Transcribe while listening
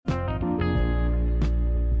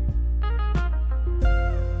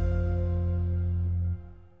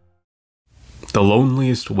The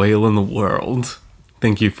loneliest whale in the world.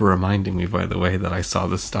 Thank you for reminding me, by the way, that I saw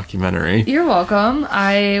this documentary. You're welcome.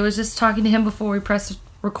 I was just talking to him before we pressed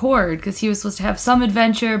record because he was supposed to have some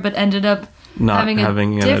adventure, but ended up Not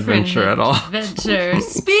having an adventure at all.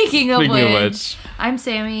 Speaking of which, I'm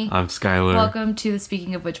Sammy. I'm Skylar. Welcome to the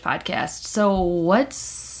Speaking of Which podcast. So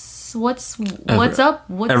what's up?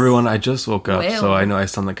 Everyone, I just woke up, whale? so I know I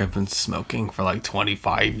sound like I've been smoking for like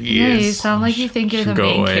 25 years. Yeah, you sound like you think you're the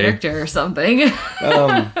main character or something.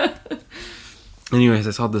 Anyways,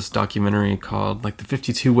 I saw this documentary called like the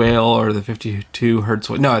 52 Whale or the 52 Hertz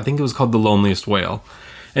Whale. No, I think it was called The Loneliest Whale.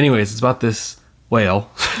 Anyways, it's about this whale.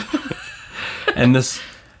 And this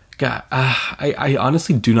guy, I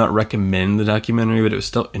honestly do not recommend the documentary, but it was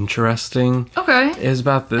still interesting. Okay. It was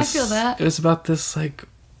about this. I feel that. It was about this like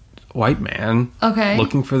white man. Okay.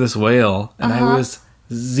 Looking for this whale, and I was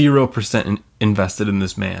 0% invested in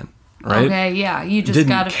this man. Right? Okay, yeah. You just didn't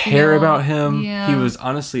gotta care about him. Yeah. He was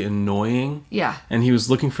honestly annoying. Yeah. And he was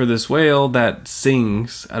looking for this whale that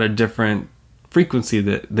sings at a different frequency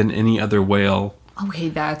than any other whale. Okay,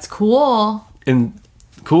 that's cool. And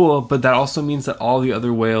cool, but that also means that all the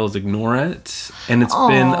other whales ignore it. And it's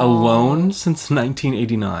been alone since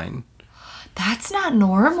 1989. That's not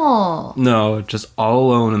normal. No, just all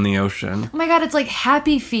alone in the ocean. Oh my god, it's like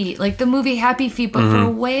Happy Feet, like the movie Happy Feet, but for a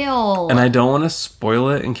whale. And I don't want to spoil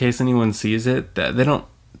it in case anyone sees it. That they don't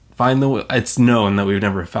find the whale. It's known that we've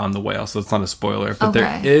never found the whale, so it's not a spoiler. But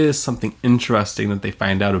there is something interesting that they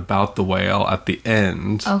find out about the whale at the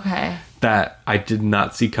end. Okay. That I did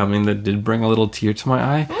not see coming. That did bring a little tear to my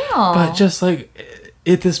eye. Oh. But just like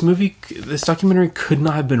this documentary could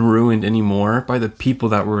not have been ruined anymore by the people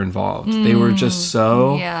that were involved. They were just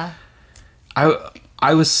so... Yeah.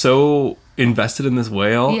 I was so invested in this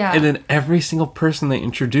whale. Yeah. And then every single person they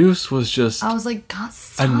introduced was just... I was like, God,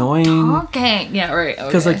 stop annoying. talking. Yeah, right.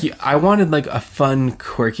 Because I wanted like a fun,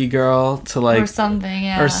 quirky girl to like... Or something,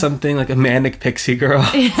 yeah. Or something like a manic pixie girl.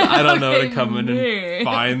 I don't know, to come in and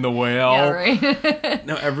find the whale. Yeah, right.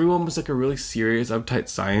 No, everyone was like a really serious, uptight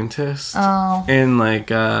scientist. Oh. And like,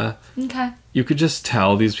 Okay. you could just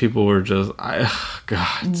tell these people were just,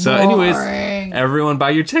 God. So anyways, everyone buy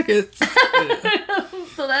your tickets.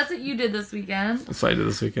 So that's what you did this weekend. That's what I did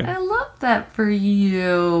this weekend. I love that for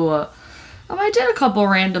you. I did a couple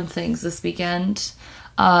random things this weekend.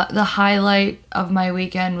 The highlight of my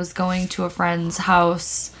weekend was going to a friend's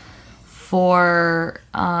house for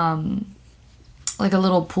like a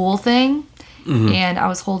little pool thing. Mm-hmm. And I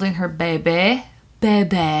was holding her baby.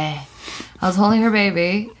 I was holding her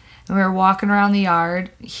baby. And we were walking around the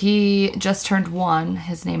yard. He just turned 1.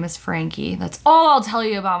 His name is Frankie. That's all I'll tell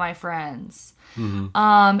you about my friends. Mm-hmm.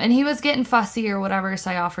 And he was getting fussy or whatever, so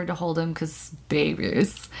I offered to hold him because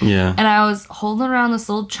babies. Yeah. And I was holding around this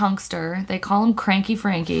little chunkster. They call him Cranky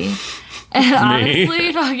Frankie. And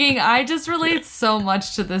honestly, I just relate so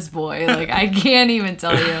much to this boy. Like, I can't even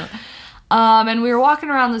tell you. And we were walking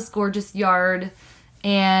around this gorgeous yard,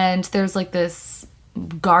 and there's like this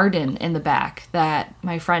garden in the back that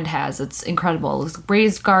my friend has. It's incredible. It's a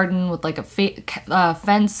raised garden with like a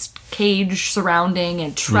fenced cage surrounding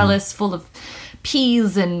and trellis full of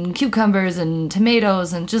peas and cucumbers and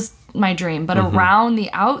tomatoes and just my dream. But around the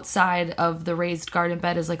outside of the raised garden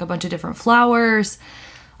bed is like a bunch of different flowers,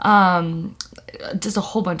 just a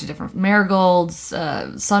whole bunch of different marigolds,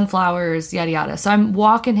 sunflowers, yada yada. So I'm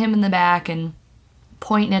walking him in the back and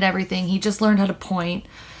pointing at everything. He just learned how to point.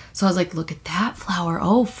 So I was like, look at that flower.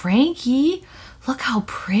 Oh, Frankie, look how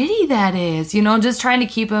pretty that is. You know, just trying to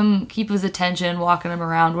keep his attention, walking him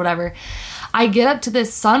around, whatever. I get up to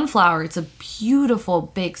this sunflower. It's a beautiful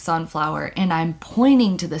big sunflower. And I'm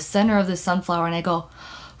pointing to the center of the sunflower. And I go,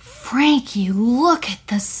 Frankie, look at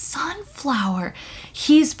the sunflower.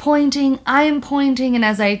 He's pointing, I'm pointing. And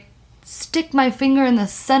as I stick my finger in the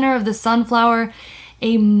center of the sunflower,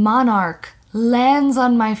 a monarch lands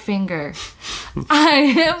on my finger.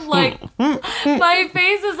 I am like, my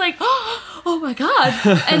face is like, oh my God.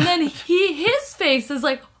 And then his face is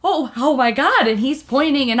like, oh my God. And he's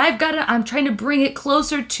pointing, and I'm trying to bring it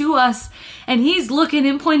closer to us. And he's looking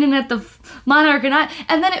and pointing at the monarch, and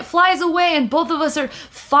then it flies away, and both of us are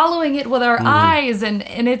following it with our eyes. And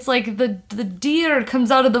it's like the deer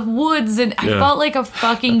comes out of the woods, and I felt like a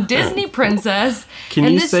fucking Disney princess. Can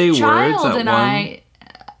and you this say child words at and one?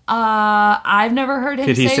 I've never heard him say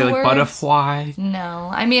words. Could he say like butterfly? No.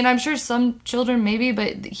 I mean, I'm sure some children maybe,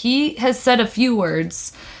 but he has said a few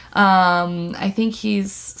words. I think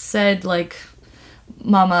he's said like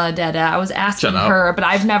mama, dada. I was asking her, but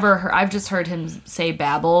I've just heard him say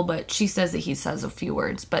babble, but she says that he says a few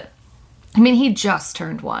words. But I mean, he just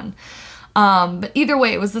turned 1. But either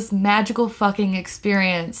way, it was this magical fucking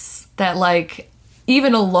experience that, like,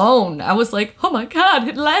 even alone, I was like, oh my god,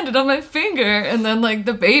 it landed on my finger. And then, like,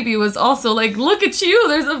 the baby was also like, look at you,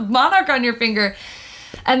 there's a monarch on your finger.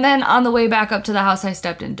 And then on the way back up to the house, I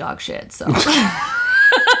stepped in dog shit, so.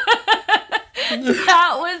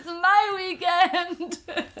 That was my weekend.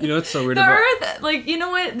 You know what's so weird The about... earth, like, you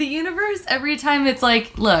know what? The universe, every time it's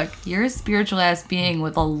like, look, you're a spiritual ass being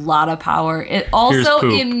with a lot of power. It also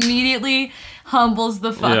poop. immediately humbles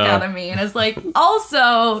the fuck Yeah. out of me. And it's like,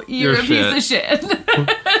 also, you're a piece of shit.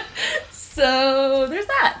 So, there's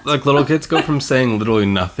that. Like, little kids go from saying literally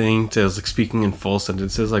nothing to, like, speaking in full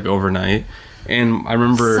sentences, like, overnight. And I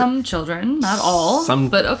remember... Some children, not all,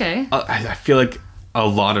 but okay. I feel like a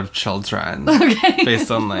lot of children,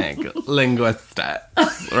 based on, like,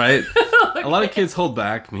 linguistics, right? A lot of kids hold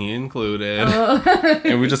back, me included.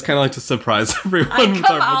 And we just kind of like to surprise everyone with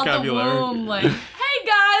our vocabulary. The womb, like, hey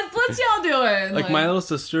guys, what y'all doing? Like, my little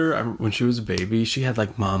sister, when she was a baby, she had,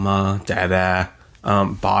 like, mama, dada,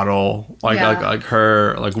 bottle, like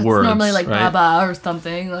her, like, it's words. normally like right? baba or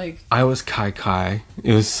something, like. I was Kai Kai.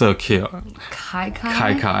 It was so cute. Kai Kai?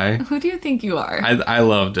 Kai Kai. Who do you think you are? I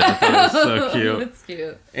loved it. I thought it was so cute. It's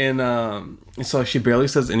cute. And so she barely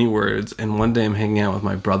says any words. And one day I'm hanging out with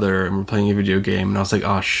my brother and we're playing a video game. And I was like,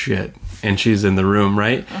 oh shit. And she's in the room,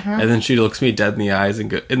 right? And then she looks me dead in the eyes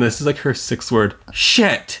and this is like her 6th word,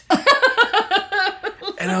 shit.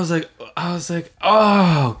 And I was like,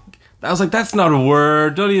 oh. I was like, that's not a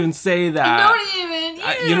word. Don't even say that. Don't even.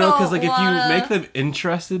 You know, because like if you make them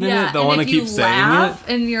interested in it, they'll want to keep saying it.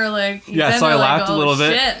 And you're like, yeah. So I laughed a little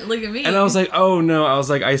bit. Shit, look at me. And I was like, oh no.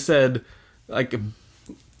 I said like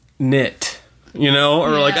knit, you know, or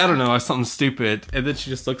like I don't know, something stupid. And then she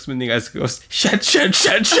just looks me in the eyes and goes, shit.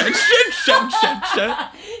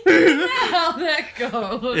 How that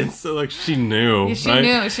goes. And so like she knew. She right?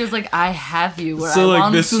 knew. She was like, I have you where so I like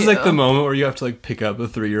want this you. is like the moment where you have to like pick up a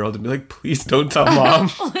 3-year-old and be like, please don't tell mom.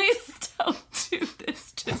 Please don't do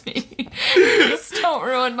this to me. Please don't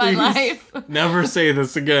ruin my life. Never say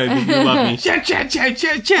this again if you love me. Shit.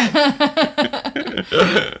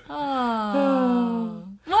 Oh.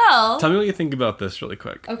 Well. Tell me what you think about this really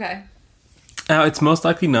quick. Okay. Now, it's most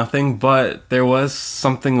likely nothing, but there was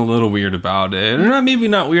something a little weird about it. Or maybe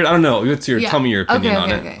not weird. I don't know. Tell me your opinion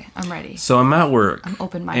on it. Okay. I'm ready. So I'm at work. I'm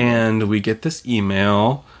open-minded. And we get this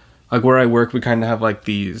email. Like where I work, we kind of have like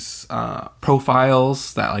these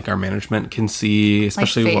profiles that like our management can see.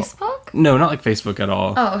 Especially like Facebook? No, not like Facebook at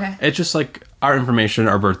all. Oh, okay. It's just like our information,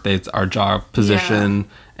 our birth dates, our job position.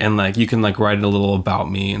 And like you can like write a little about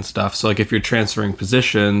me and stuff. So like if you're transferring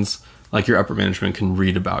positions, like your upper management can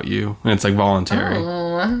read about you, and it's like voluntary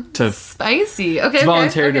to spicy. Okay, it's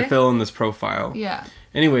voluntary okay. to fill in this profile. Yeah.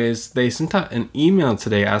 Anyways, they sent out an email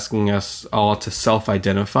today asking us all to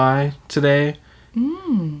self-identify today,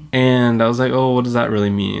 and I was like, oh, what does that really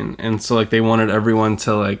mean? And so like they wanted everyone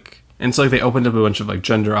to like, and so like they opened up a bunch of like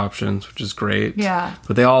gender options, which is great. Yeah.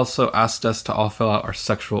 But they also asked us to all fill out our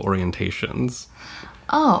sexual orientations.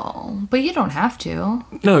 Oh, but you don't have to.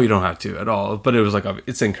 No, you don't have to at all. But it was like,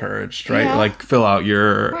 it's encouraged, right? Yeah. Like fill out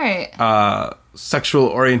your sexual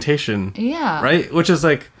orientation. Yeah. Right? Which is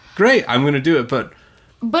like, great, I'm going to do it.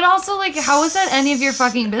 But also, like, how is that any of your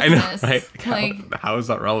fucking business? I know, right? Like, how is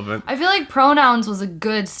that relevant? I feel like pronouns was a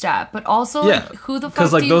good step, but also, like, who the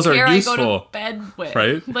fuck like, do you those care are I useful, go to bed with?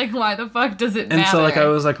 Right? Like, why the fuck does it matter? And so, like, I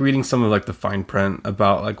was, like, reading some of, like, the fine print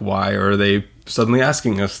about, like, why are they suddenly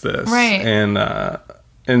asking us this? Right.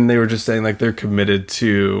 And they were just saying, like, they're committed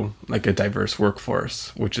to, like, a diverse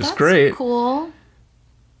workforce, which is great. Cool.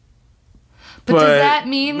 But does that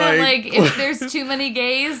mean that, like, if there's too many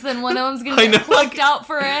gays, then one of them's going to get plucked out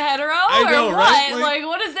for a hetero? I know, or what? right? Like,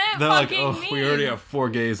 what does that they're fucking like, oh, mean? we already have 4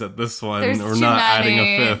 gays at this one. There's We're too not many.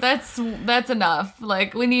 adding a 5th. That's enough.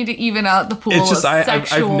 Like, we need to even out the pool It's just, of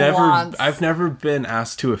sexual wants. I've never been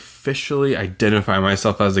asked to officially identify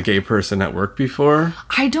myself as a gay person at work before.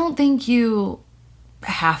 I don't think you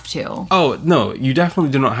have to. Oh, no, you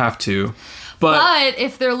definitely do not have to. But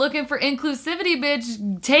if they're looking for inclusivity,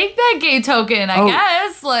 bitch, take that gay token, I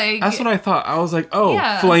guess. Like, that's what I thought. I was like, oh,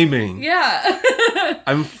 Yeah. flaming. Yeah.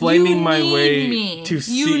 I'm flaming my need way me. to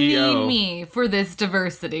You CEO. need me for this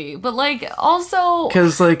diversity. But, like, also...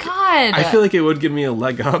 Because, like, God. I feel like it would give me a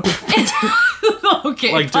leg up.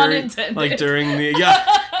 Okay, like pun during, intended. like during the... Yeah,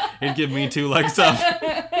 it'd give me 2 legs up.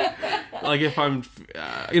 Like, if I'm,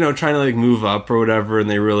 trying to, like, move up or whatever, and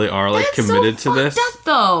they really are, like, That's committed so to this. fucked up,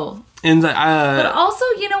 though. And But also,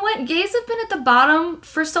 you know what? Gays have been at the bottom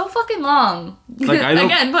for so fucking long. Like, I don't...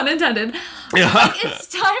 Again, pun intended. Yeah. Like, it's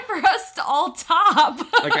time for us to all top.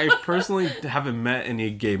 Like, I personally haven't met any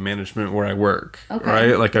gay management where I work. Okay.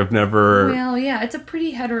 Right? Like, I've never... Well, yeah, it's a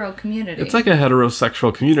pretty hetero community. It's like a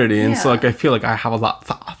heterosexual community, and so, Yeah. like, I feel like I have a lot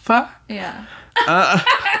to offer. Yeah.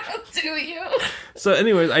 Do you? So,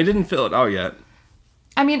 anyways, I didn't fill it out yet.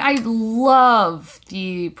 I mean, I love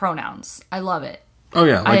the pronouns. I love it. Oh,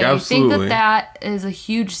 yeah. Like, I absolutely. think that is a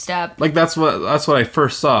huge step. Like, that's what I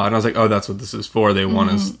first saw, and I was like, oh, that's what this is for. They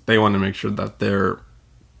want us... They want to make sure that they're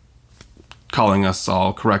calling us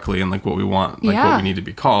all correctly and, like, what we want. Like, what we need to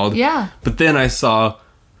be called. Yeah. But then I saw...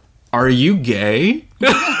 Are you gay?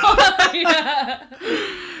 Yeah.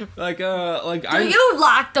 Like Do you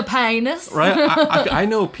like the penis? right? I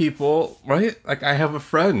know people, right? Like, I have a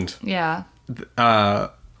friend. Yeah.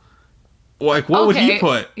 Like, what would he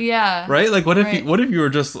put? Yeah. Right? Like, what if Right. what if you were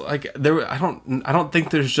just like there? I don't think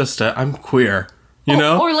there's just a I'm queer. You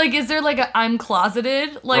know? Or like, is there like a I'm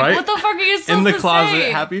closeted? Like, Right? what the fuck are you supposed In the to closet,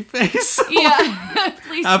 say? happy face. Yeah.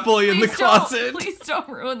 Please, Happily in the please closet. Please don't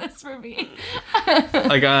ruin this for me.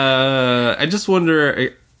 Like, I just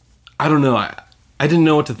wonder. I don't know. I didn't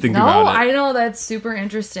know what to think No, about it. I know that's super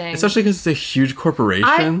interesting. Especially because it's a huge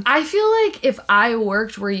corporation. I feel like if I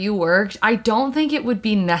worked where you worked, I don't think it would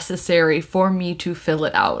be necessary for me to fill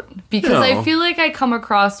it out. Because No. I feel like I come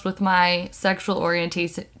across with my sexual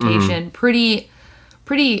orientation pretty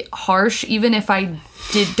harsh, even if I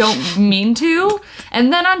don't mean to.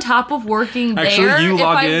 And then on top of working Actually, there, you if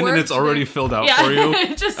log I in and worked it's already there- filled out Yeah, for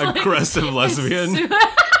you. just like- Aggressive lesbian.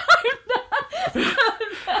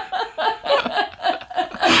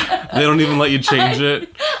 They don't even let you change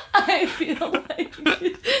it. I feel like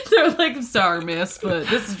they're like, sorry, miss, but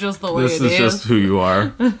this is just the way This it is just who you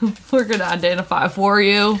are. We're gonna identify for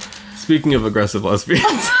you. Speaking of aggressive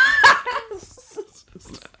lesbians.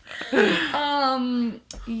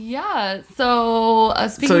 Yeah. So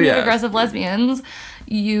speaking yeah. of aggressive lesbians,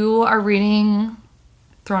 you are reading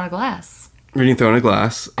Throne of Glass. Reading Throne of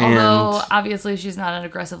Glass. And Although obviously she's not an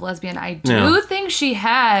aggressive lesbian, I do No. think she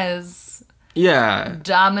has yeah.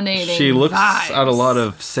 dominating. She looks vibes. at a lot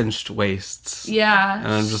of cinched waists. Yeah. And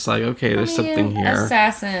I'm just like, okay, there's something here.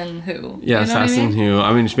 Assassin who? Yeah, You know what I assassin mean? who.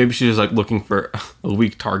 I mean, maybe she's just like looking for a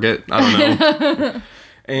weak target. I don't know.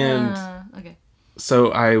 And Okay.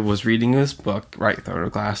 so I was reading this book, right, Throne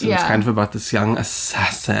of Glass, and it's Yeah. kind of about this young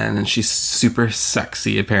assassin, and she's super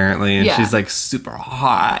sexy apparently, and Yeah. she's like super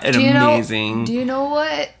hot and Do you amazing. do you know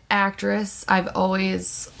what actress I've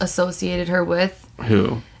always associated her with?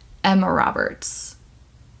 Who? Emma Roberts.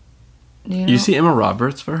 Do you know? You see Emma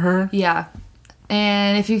Roberts for her? Yeah.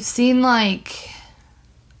 And if you've seen like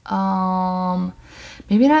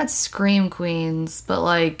maybe not Scream Queens, but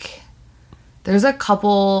like there's a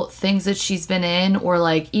couple things that she's been in, or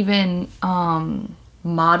like even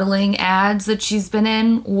modeling ads that she's been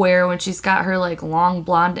in, where when she's got her like long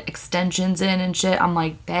blonde extensions in and shit, I'm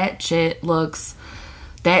like, she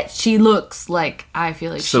looks like, I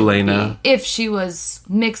feel like Selena. she would be if she was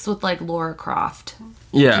mixed with like Laura Croft.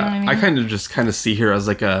 Yeah, know what I mean? I kind of see her as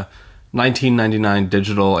like a 1999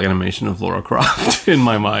 digital animation of Laura Croft in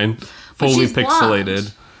my mind, fully she's blonde.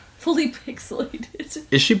 pixelated. Fully pixelated.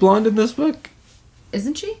 Is she blonde in this book?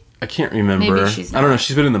 Isn't she? I can't remember. Maybe she's I don't know. not.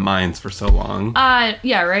 She's been in the mines for so long.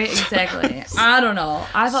 Yeah, right? Exactly. I don't know.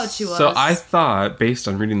 I thought she was. So I thought, based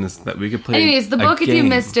on reading this, that we could play. Anyways, the a book, if you game.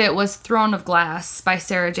 missed it, was Throne of Glass by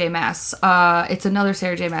Sarah J. Maas. It's another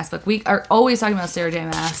Sarah J. Maas book. We are always talking about Sarah J.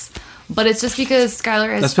 Maas, but it's just because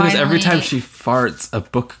Skylar has That's because every finally- time she farts, a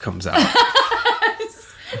book comes out.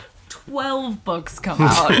 12 books come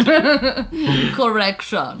out.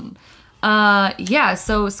 Correction. Yeah,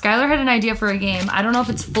 so Skylar had an idea for a game. I don't know if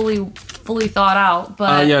it's fully thought out,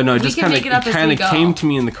 but Yeah, no, it we just can kind make it up as we of go. came to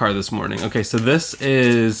me in the car this morning. Okay, so this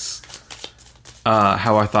is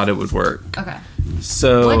how I thought it would work. Okay.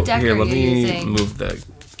 So What deck here, are let you me using? move the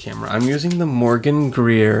camera. I'm using the Morgan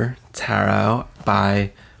Greer Tarot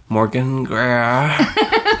by Morgan Greer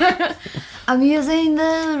I'm using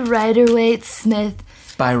the Rider-Waite Smith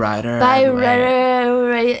by Ryder by Waite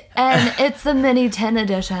Rider-Waite, and it's the mini 10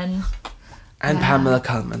 edition. and Pamela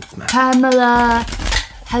Coleman Smith. Pamela,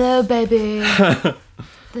 hello baby.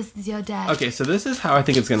 This is your dad. Okay, so this is how I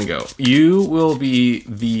think it's gonna go. You will be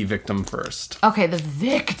the victim first. Okay, the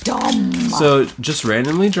victim. So just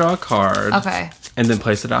randomly draw a card. Okay. And then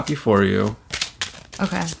place it out before you.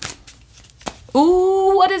 Okay.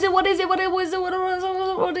 Ooh, what is it? What is it? What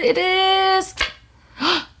it is?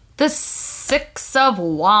 The Six of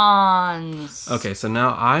Wands. Okay, so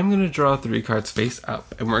now I'm gonna draw 3 cards face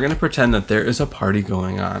up, and we're gonna pretend that there is a party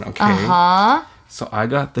going on. Okay. Uh-huh. So I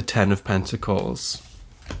got the 10 of Pentacles.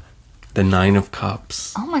 the Nine of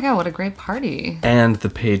Cups, Oh my god, what a great party. and the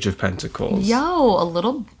Page of Pentacles. Yo, a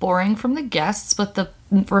little boring from the guests, but the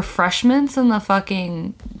refreshments and the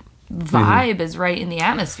fucking vibe is right in the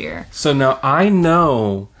atmosphere. So now I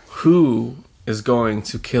know who is going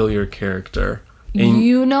to kill your character. And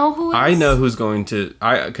You know who is? I know who's going to.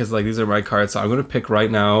 Because like these are my cards, so I'm going to pick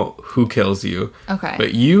right now who kills you. Okay.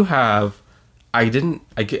 But you have. I didn't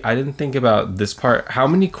think about this part. How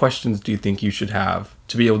many questions do you think you should have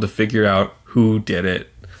to be able to figure out who did it?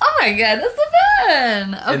 Oh my god, that's so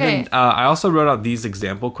fun! Okay. And then I also wrote out these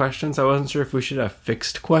example questions. I wasn't sure if we should have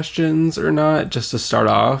fixed questions or not, just to start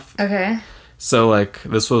off. Okay. So like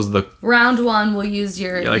this was the Round 1, we'll use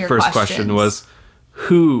your like your first questions. question was,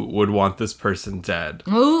 who would want this person dead?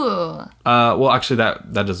 Ooh. Well, actually,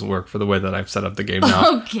 that doesn't work for the way that I've set up the game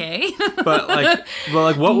now. Okay. but like,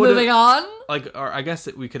 what would Moving on. like? Or I guess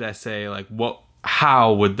we could say like, what?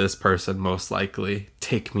 How would this person most likely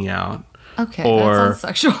take me out? Okay, Or- that sounds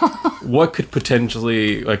sexual. What could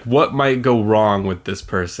potentially like? What might go wrong with this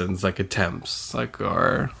person's like attempts? Like,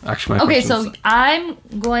 or actually, my Okay, question's- so I'm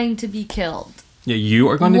going to be killed. yeah, you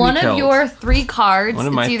are going to One be killed. of your 3 cards, One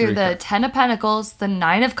of my it's either 3 the cards. 10 of Pentacles, the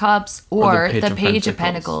 9 of Cups, or the Page of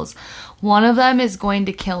Pentacles. One of them is going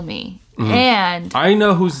to kill me. Mm-hmm. And I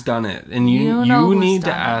know who's done it, and You know you who's need to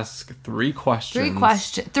done it. ask 3 questions. 3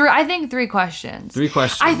 questions. I think 3 questions. 3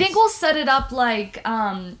 questions. I think we'll set it up like,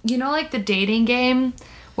 you know, like the dating game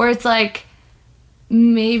where it's like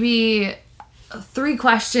maybe 3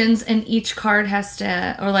 questions and each card has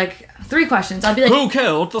to, or like 3 questions. I'll be like, Who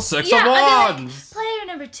killed the Six yeah, of I'll be like, Wands? player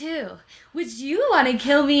number 2. Would you want to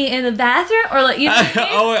kill me in the bathroom? Or like, you know what I mean?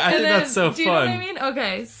 Oh, I And think that's so do you know what I fun. mean?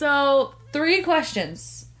 Okay, so 3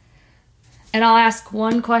 questions. And I'll ask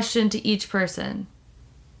 1 question to each person.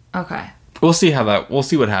 Okay. We'll see we'll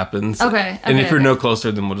see what happens. Okay, And okay, if you're okay. no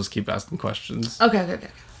closer, then we'll just keep asking questions. Okay.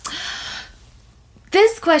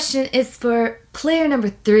 This question is for player number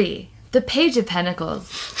 3, the Page of Pentacles.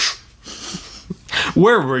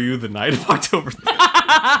 Where were you the night of October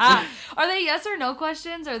 3rd? Are they yes or no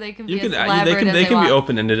questions, or they can be You can, as elaborate they can, as they can want? be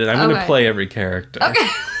open ended. I'm going to Okay. play every character. Okay.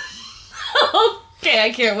 Okay, I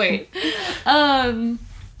can't wait.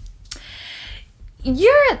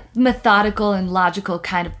 You're a methodical and logical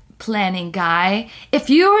kind of planning guy.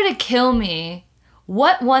 If you were to kill me,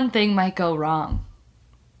 what one thing might go wrong?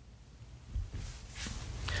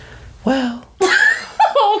 Well,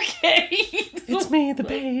 Okay. it's me, the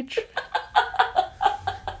page.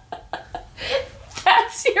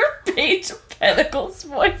 That's your Page of Pentacles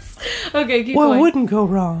voice. Okay, keep What going. wouldn't go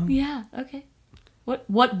wrong? Yeah, okay. What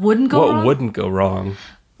wouldn't go wrong? What wouldn't go wrong?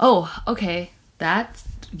 Oh, okay. That's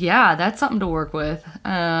something to work with.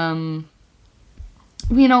 You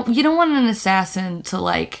know, you don't want an assassin to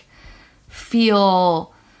like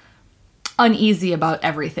feel uneasy about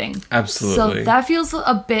everything. Absolutely. So that feels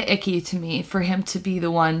a bit icky to me for him to be the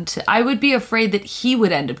one to. I would be afraid that he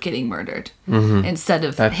would end up getting murdered instead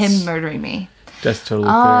of That's- him murdering me. That's totally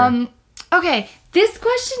fair. Okay, this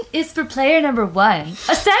question is for player number 1.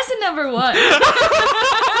 Assassin number 1.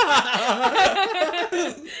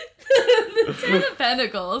 The 10 of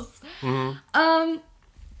Pentacles.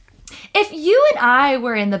 If you and I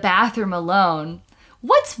were in the bathroom alone,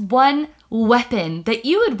 what's one weapon that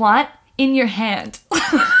you would want in your hand?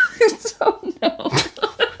 I don't know.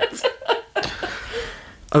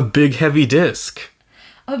 A big heavy disc.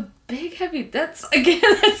 A big heavy, that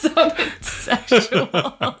sounded sexual.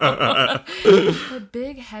 A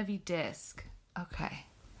big heavy disc. Okay.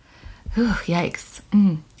 Ooh, yikes.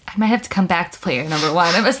 I might have to come back to player number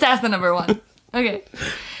 1. I'm assassin number 1. Okay.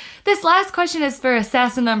 This last question is for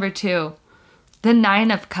assassin number 2. The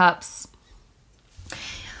 9 of Cups.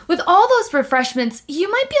 With all those refreshments, you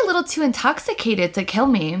might be a little too intoxicated to kill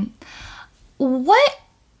me. What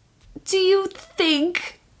do you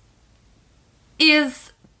think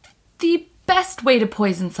is the best way to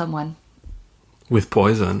poison someone? With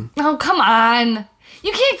poison. Oh, come on.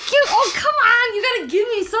 You can't give. Oh, come on. You gotta give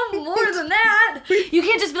me something more than that. You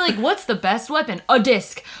can't just be like, what's the best weapon? A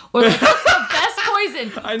disc. Or like, what's the best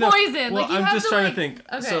poison? I know. Poison. Well, like, you I'm have just to, trying to like, think.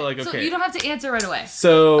 Okay. So, like, So okay. you don't have to answer right away.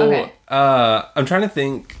 So, Okay. I'm trying to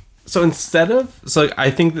think. So instead of, so like, I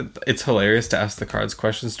think that it's hilarious to ask the cards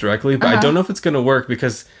questions directly, but I don't know if it's going to work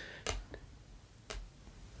because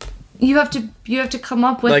You have to come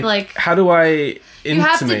up with like how do I you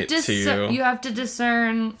have intimate to to you? You have to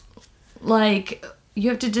discern, like, you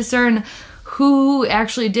have to discern who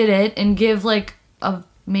actually did it and give like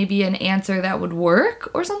maybe an answer that would work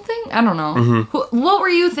or something. I don't know. What were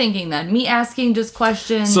you thinking then? Me asking just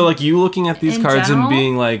questions. So like you looking at these In cards general? and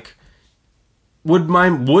being like, would my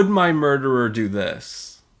murderer do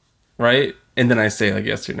this? Right? and then I say like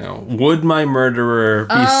yes or no. Would my murderer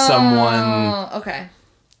be someone? Oh, okay.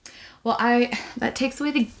 Well, that takes away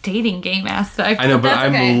the dating game aspect. I know, but that's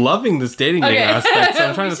I'm okay. loving this dating game aspect. So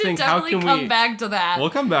I'm trying We to think, should how definitely can come back to that. We'll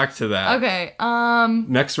come back to that. Okay.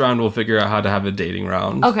 Next round, we'll figure out how to have a dating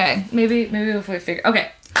round. Okay. Maybe if we figure.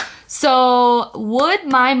 Okay. So, would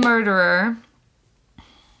my murderer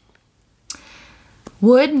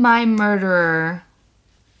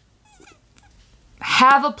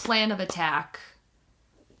have a plan of attack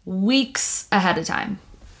weeks ahead of time?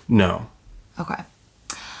 No. Okay.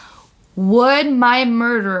 Would my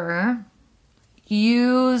murderer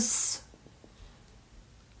use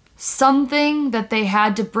something that they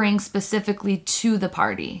had to bring specifically to the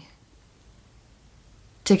party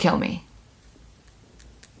to kill me?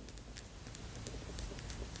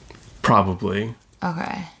 Probably.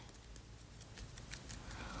 Okay.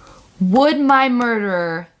 Would my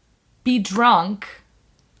murderer be drunk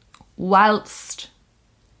whilst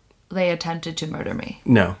they attempted to murder me?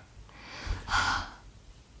 No.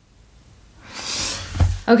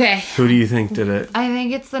 Okay. Who do you think did it? I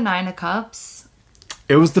think it's the Nine of Cups.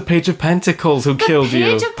 It was the Page of Pentacles who killed you.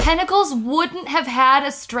 The Page of Pentacles wouldn't have had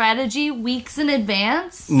a strategy weeks in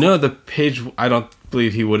advance? No, the Page... I don't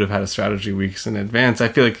believe he would have had a strategy weeks in advance. I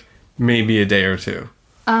feel like maybe a day or two.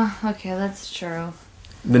 Okay, that's true.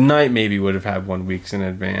 The Knight maybe would have had 1 week in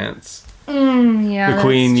advance. Yeah, The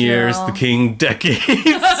Queen that's years, true. the King decades.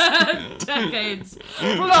 Decades.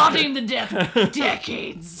 Plotting the death of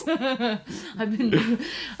decades. I've been...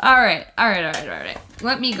 All right.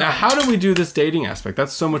 Let me go. Now, how do we do this dating aspect?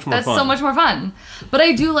 That's so much more That's fun. so much more fun. But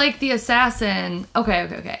I do like the assassin.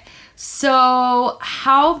 Okay. So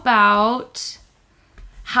how about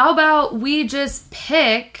we just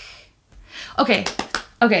pick... Okay,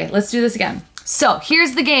 let's do this again. So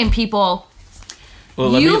here's the game, people.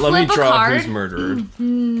 Well, let You me flip a draw card. who's murdered.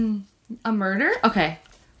 A murder? Okay.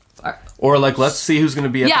 Or, like, let's see who's going to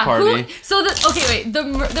be at the party.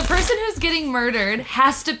 The person who's getting murdered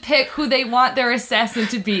has to pick who they want their assassin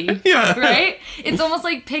to be. Yeah. Right? It's almost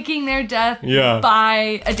like picking their death Yeah.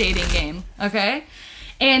 by a dating game. Okay?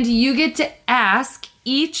 And you get to ask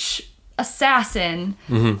each assassin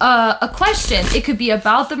a question. It could be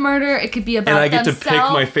about the murder. It could be about And I get themselves. to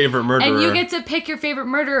pick my favorite murderer. And you get to pick your favorite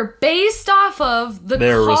murderer based off of the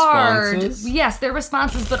Their card. responses? Yes, their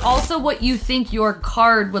responses, but also what you think your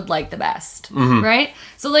card would like the best. Mm-hmm. Right?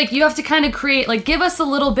 So, like, you have to kind of create, like, give us a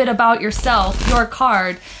little bit about yourself, your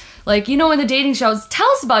card. Like, you know, in the dating shows, tell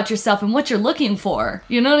us about yourself and what you're looking for.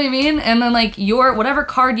 You know what I mean? And then, like, whatever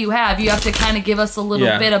card you have to kind of give us a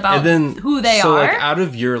little bit about and then, who they so, are. like, out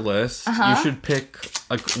of your list, you should pick,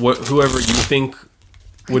 like, whoever you think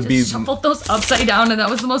would be... Shuffled those upside down, and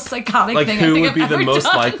that was the most psychotic Like, thing I who think would I've be the ever most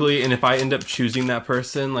done. likely, and if I end up choosing that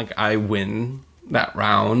person, like, I win that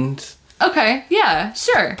round. Okay, yeah,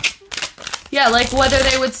 sure. Yeah, like whether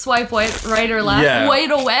they would swipe right or left. Yeah.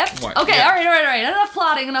 Wait or left? What? Okay, Yeah. all right. Enough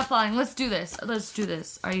plotting. Let's do this.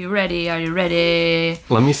 Are you ready?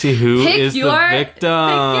 Let me see who is Pick your the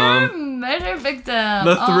victim. murder victim.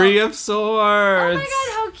 The Three of Swords. Oh my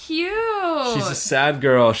god, how cute. She's a sad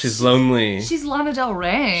girl. She's lonely. She's Lana Del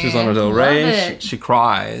Rey. She's Lana Del Love Rey. it. She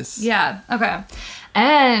cries. Yeah, okay.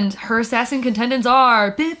 And her assassin contendants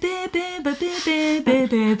are... Oh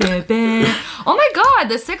my god,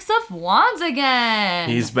 the Six of Wands again.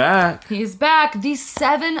 He's back. He's back. The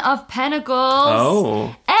Seven of Pentacles.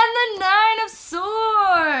 Oh. And the Nine of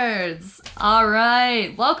Swords. All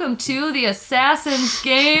right. Welcome to the Assassin's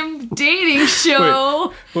Game dating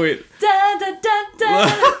show. Wait. Da, da, da, da,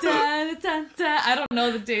 da, da, da. I don't know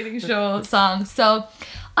the dating show song. So,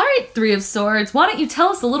 all right, Three of Swords. Why don't you tell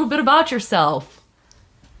us a little bit about yourself?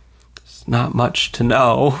 Not much to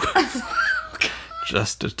know.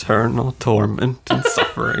 Just eternal torment and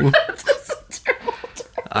suffering.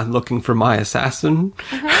 I'm looking for my assassin.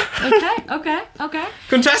 Okay.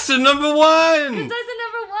 Contestant number one! Contestant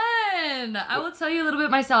number one. I will tell you a little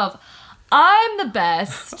bit myself. I'm the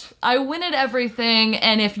best. I win at everything,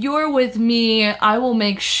 and if you're with me, I will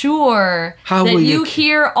make sure How that will you you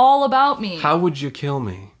hear all about me. How would you kill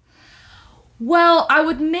me? Well, I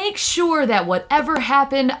would make sure that whatever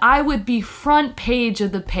happened, I would be front page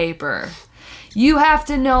of the paper. You have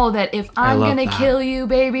to know that if I'm love gonna that. kill you,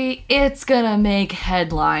 baby, it's gonna make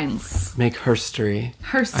headlines. Make herstory.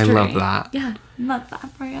 Herstory. I love that. Yeah, love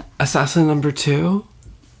that for you. Assassin number two?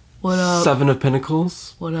 What up? Seven of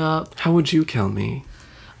Pentacles? What up? How would you kill me?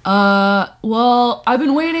 Well, I've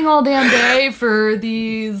been waiting all damn day for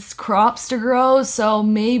these crops to grow, so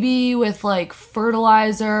maybe with like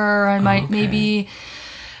fertilizer, I might maybe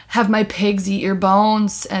have my pigs eat your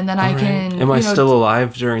bones, and then I can. Am I you know, still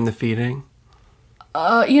alive during the feeding?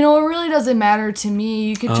 You know, it really doesn't matter to me.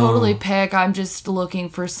 You could totally pick. I'm just looking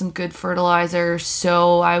for some good fertilizer,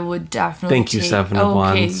 so I would definitely Thank you, Seven of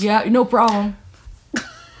Wands. Okay, yeah, no problem.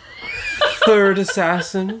 Third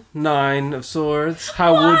assassin, Nine of Swords.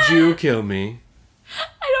 How would you kill me?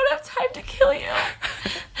 I don't have time to kill you.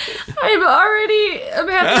 I'm having...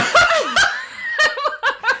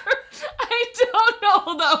 I don't know.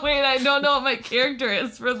 Hold on, wait. I don't know what my character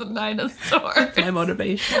is for the Nine of Swords. My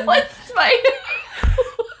motivation. What's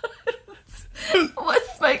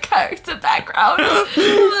my character background?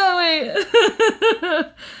 Hold on, wait.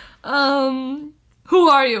 Who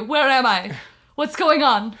are you? Where am I? What's going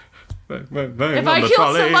on? If I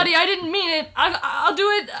kill somebody, I didn't mean it. I'll do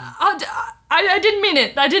it. I didn't mean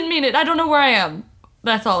it. I didn't mean it. I don't know where I am.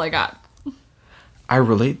 That's all I got. I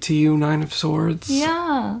relate to you, Nine of Swords.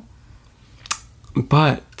 Yeah.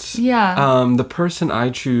 But the person I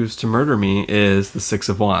choose to murder me is the Six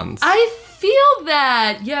of Wands. I feel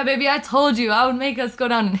that. Yeah, baby, I told you I would make us go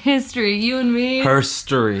down in history. You and me.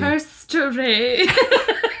 Herstory. Sorry.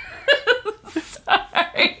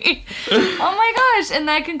 Oh my gosh, and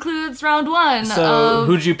that concludes round 1. So,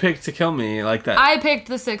 who'd you pick to kill me like that? I picked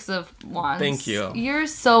the Six of Wands. Thank you. You're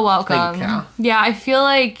so welcome. Thank you. Yeah, I feel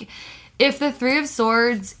like if the Three of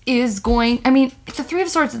Swords if the Three of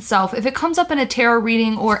Swords itself, if it comes up in a tarot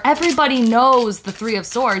reading or everybody knows the Three of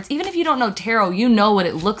Swords, even if you don't know tarot, you know what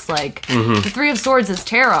it looks like. Mm-hmm. The Three of Swords is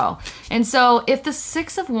tarot. And so if the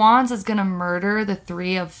Six of Wands is going to murder the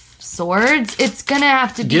Three of Swords, it's going to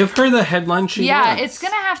have to be... Give her the headline she wants. It's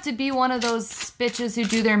going to have to be one of those bitches who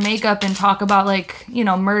do their makeup and talk about, like, you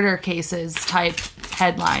know, murder cases type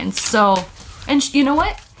headlines. So, and you know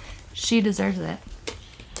what? She deserves it.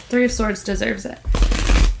 Three of Swords deserves it.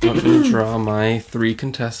 Let me draw my 3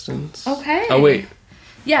 contestants. Okay. Oh, wait.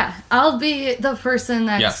 Yeah, I'll be the person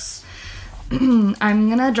that's... Yes. I'm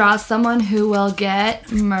going to draw someone who will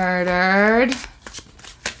get murdered.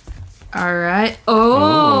 All right.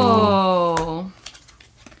 Oh.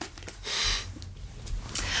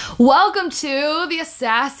 Welcome to the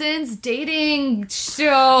Assassins Dating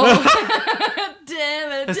Show.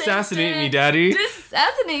 Damn it. Assassinate me, Daddy.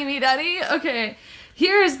 Assassinate me, Daddy. Okay.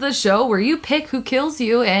 Here's the show where you pick who kills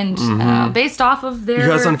you and based off of their...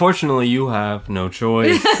 Because unfortunately you have no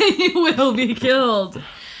choice. You will be killed.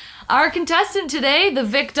 Our contestant today, the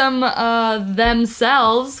victim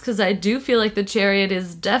themselves, because I do feel like the Chariot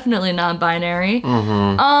is definitely non-binary.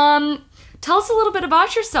 Tell us a little bit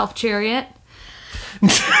about yourself, Chariot.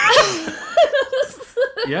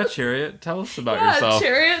 Yeah, Chariot, tell us about yourself.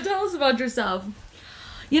 Chariot, tell us about yourself.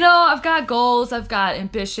 You know, I've got goals, I've got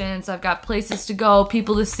ambitions, I've got places to go,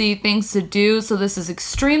 people to see, things to do, so this is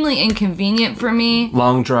extremely inconvenient for me.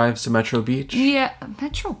 Long drives to Metro Beach? Yeah,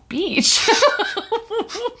 Metro Beach?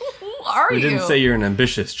 Who are you? We didn't say you're an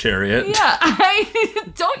ambitious Chariot. Yeah,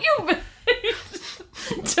 don't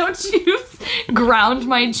you ground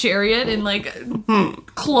my Chariot in, like,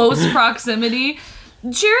 close proximity?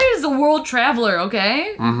 Chariot is a world traveler,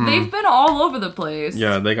 okay? They've been all over the place.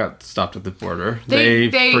 Yeah, they got stopped at the border. They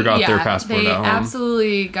forgot their passport at home. They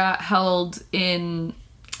absolutely got held in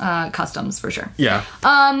customs for sure. Yeah.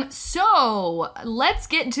 So let's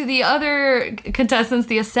get to the other contestants,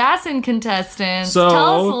 the assassin contestants. So,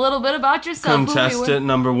 tell us a little bit about yourself. Contestant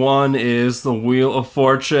number 1 is the Wheel of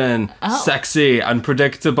Fortune. Oh. Sexy,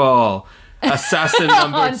 unpredictable. Assassin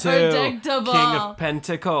number 2, Unpredictable. King of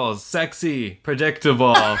Pentacles. Sexy,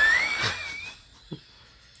 predictable.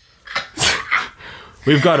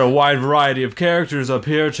 We've got a wide variety of characters up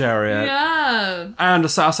here, Chariot. Yeah. And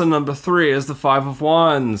assassin number 3 is the Five of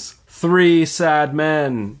Wands. 3 sad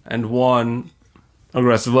men and 1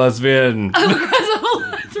 aggressive lesbian.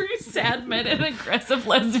 3 sad men and aggressive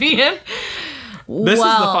lesbian. This is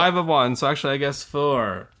the Five of Wands, so actually I guess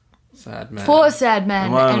 4 sad men. 4 sad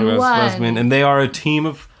men and 1 lesbian, and they are a team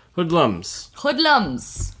of hoodlums.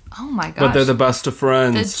 Hoodlums. Oh my gosh. But they're the best of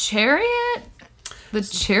friends. The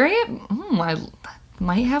Chariot? I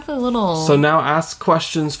might have a little... So now ask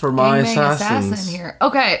questions for my assassins. Assassin here.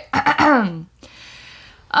 Okay.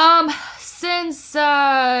 Since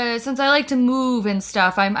I like to move and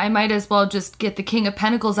stuff, I might as well just get the King of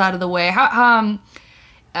Pentacles out of the way.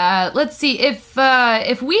 Let's see,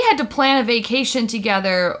 if we had to plan a vacation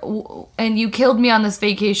together and you killed me on this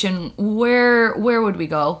vacation, where would we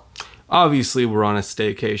go? Obviously, we're on a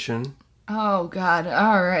staycation. Oh God!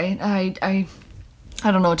 All right, I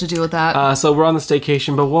don't know what to do with that. So we're on the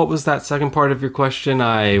staycation, but what was that second part of your question?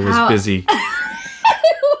 I was busy. I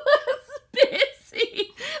was busy.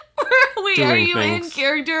 Wait, are you in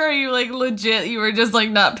character? Or are you like legit? You were just like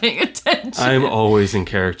not paying attention. I'm always in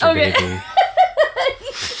character, baby.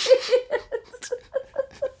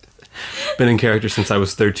 been in character since I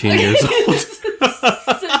was 13 years old.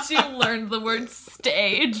 Since you learned the word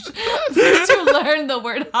stage, since you learned the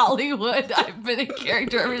word Hollywood, I've been in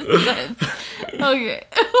character ever since. Okay.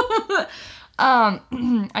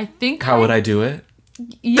 I think. How would I do it?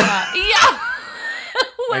 Yeah.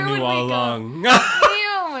 Where I would knew we all go? along.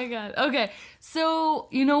 Oh my god. Okay. So,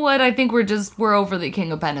 you know what? I think we're over the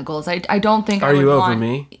King of Pentacles. I don't think Are you over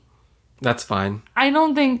me? That's fine. I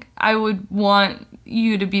don't think I would want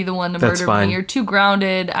you to be the one to That's murder fine. me. You're too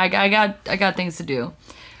grounded. I got things to do.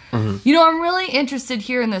 Mm-hmm. You know, I'm really interested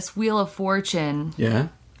here in this Wheel of Fortune. Yeah?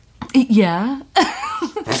 Yeah.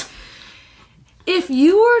 If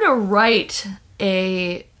you were to write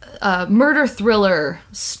a murder thriller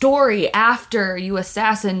story after you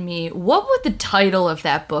assassin me, what would the title of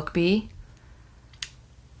that book be?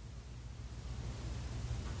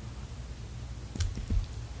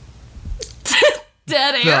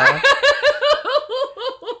 Dead air. Yeah.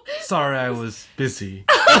 Sorry, I was busy.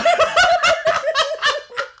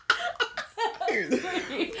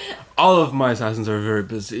 All of my assassins are very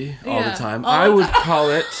busy all the time. I would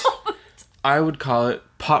call it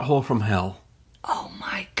Pothole from Hell. Oh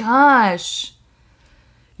my gosh.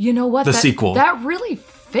 You know what? The sequel. That really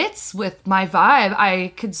fits with my vibe.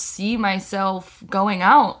 I could see myself going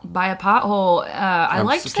out by a pothole. I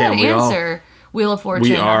liked that can't we all? answer, Wheel of Fortune.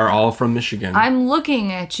 We are all from Michigan. I'm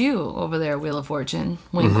looking at you over there, Wheel of Fortune.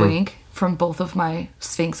 Wink, wink. From both of my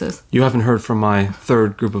sphinxes. You haven't heard from my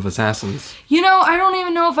third group of assassins. You know, I don't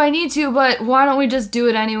even know if I need to, but why don't we just do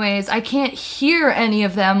it anyways? I can't hear any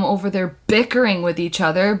of them over there bickering with each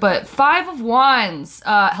other, but Five of Wands.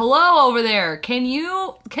 Hello over there. Can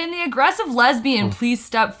the aggressive lesbian please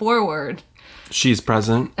step forward? She's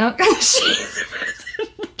present. She's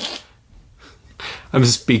I'm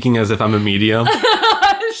speaking as if I'm a medium.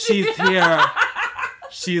 She's here.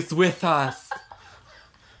 She's with us.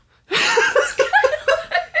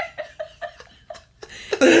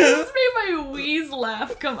 This made my wheeze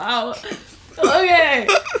laugh come out. Okay.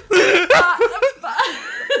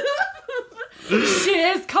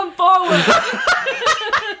 Shiz, come forward.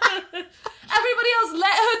 Everybody else,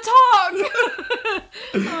 let her talk.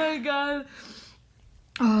 Oh my god.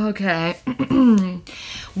 Okay.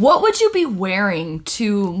 What would you be wearing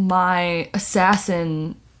to my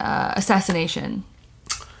assassination?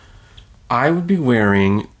 I would be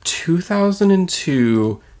wearing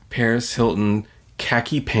 2002 Paris Hilton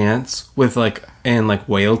khaki pants with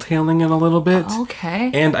whale tailing it a little bit.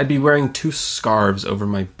 Okay. And I'd be wearing 2 scarves over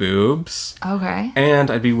my boobs. Okay. And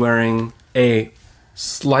I'd be wearing a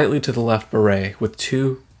slightly to the left beret with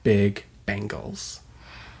 2 big bangles.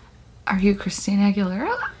 Are you Christina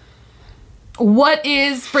Aguilera? What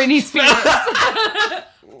is Britney Spears?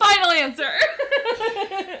 Final answer.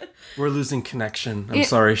 We're losing connection. I'm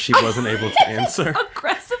sorry she wasn't able to answer.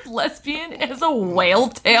 Aggressive lesbian has a whale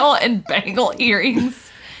tail and bangle earrings.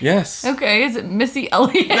 Yes. Okay, is it Missy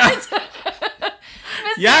Elliott? Missy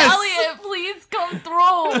Yes! Elliott, please come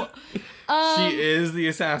through. She is the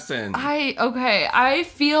assassin. I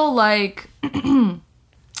feel like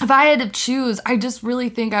if I had to choose, I just really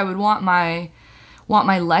think I would want my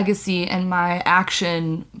legacy and my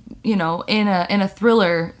action, you know, in a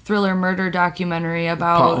thriller murder documentary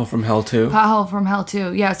about Pothole from Hell 2. Pothole from Hell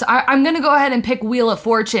 2. Yeah, so I'm gonna go ahead and pick Wheel of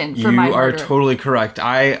Fortune for my You are murder. totally correct.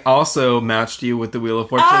 I also matched you with the Wheel of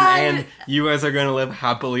Fortune, and you guys are going to live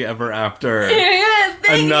happily ever after. Yeah,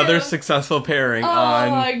 thank Another you. successful pairing my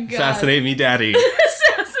on God. Assassinate Me Daddy.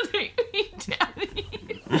 Assassinate me, Daddy.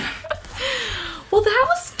 Well, that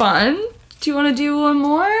was fun. Do you want to do one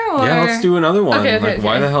more? Or? Yeah, let's do another one. Okay,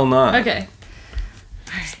 Why the hell not? Okay.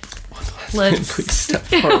 Let's. Please step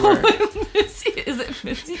forward. Is it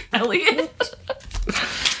Missy Elliott?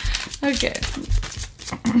 Okay.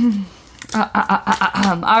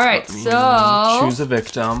 All right, so Choose a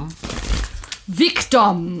victim.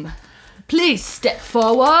 victim, please step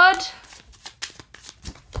forward.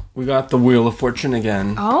 We got the Wheel of Fortune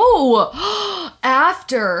again. Oh,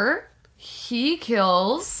 after he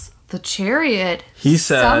kills the chariot, He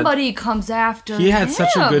said somebody comes after He had him.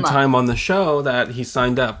 such a good time on the show that he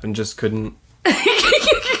signed up and just couldn't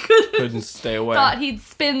stay away. Thought he'd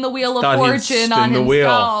spin the wheel of Thought he'd fortune spin on the wheel.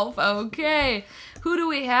 himself. Okay. Who do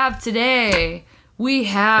we have today? We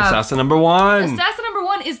have Assassin number 1. Assassin number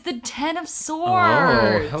 1 is the Ten of Oh,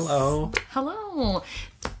 Swords. hello. Hello.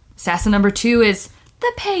 Assassin number 2 is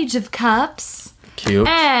the Page of Cups. Cute.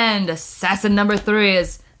 And assassin number 3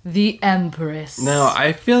 is the Empress. Now,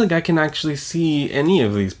 I feel like I can actually see any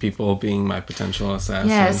of these people being my potential assassin.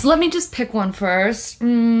 Yes, let me just pick one first. Let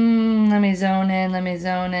me zone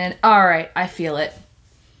in. All right, I feel it.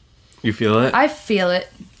 You feel it? I feel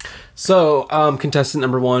it. So, contestant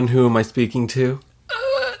number 1, who am I speaking to?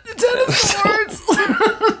 The Ten of Swords.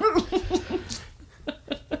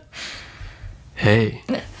 Hey.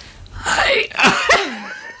 Hi.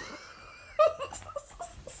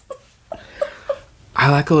 I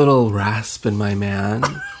like a little rasp in my man.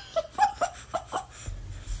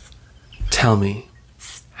 Tell me.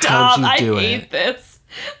 Stop. How'd you do I it? hate this.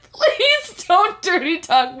 Please don't dirty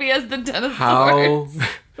talk me as the Ten of Swords.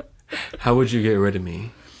 How would you get rid of me?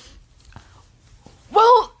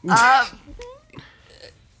 Well,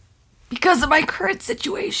 because of my current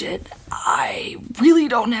situation, I really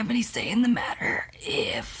don't have any say in the matter.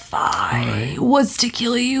 If I was to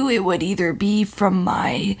kill you, it would either be from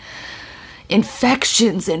my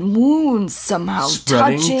infections and wounds somehow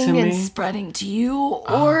Spreading to touching and me? spreading to you,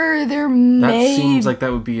 or there That may... seems like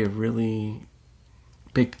that would be a really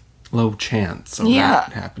big, low chance of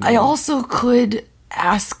that happening. I also could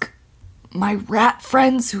ask my rat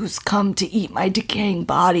friends who's come to eat my decaying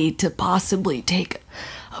body to possibly take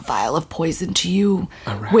a vial of poison to you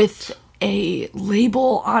with a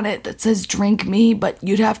label on it that says drink me, but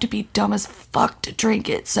you'd have to be dumb as fuck to drink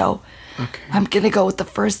it, so I'm gonna go with the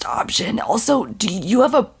first option. Also, do you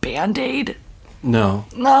have a Band-Aid? No.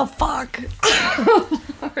 No, fuck.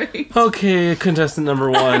 Sorry. Okay, contestant number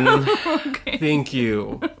 1. Okay. Thank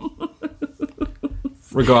you.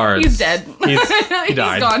 Regards. He's dead. He died. He's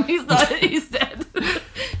gone. He's not. He's dead.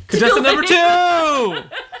 Contestant number 2!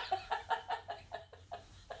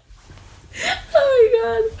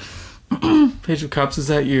 Oh my god. Page of Cups, is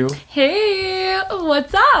that you? Hey,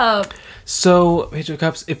 what's up? So, Page of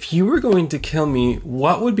Cups, if you were going to kill me,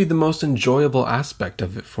 what would be the most enjoyable aspect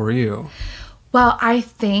of it for you? Well, I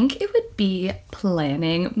think it would be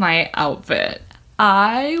planning my outfit.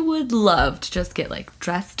 I would love to just get like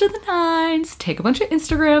dressed to the nines, take a bunch of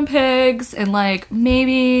Instagram pics, and like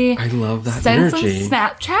maybe I love that send energy. some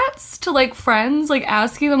Snapchats to like friends, like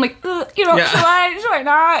asking them like, Yeah. should I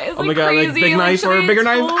not? It's Oh like my God, like, crazy. big knife should or a I bigger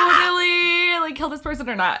knife? Totally like kill this person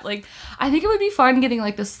or not? Like, I think it would be fun getting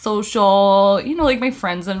like the social, like my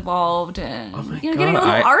friends involved and Oh my getting God, a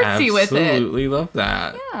little artsy with it. I absolutely love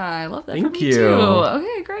that. Yeah, I love that. Thank for me you. Too.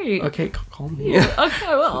 Okay, great. Okay, call me. Okay,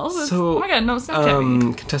 well. So, oh my god, no, Snapchat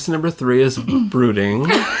me. contestant number 3 is brooding in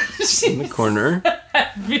the corner.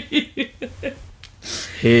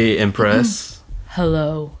 Hey, Empress.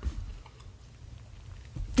 Hello.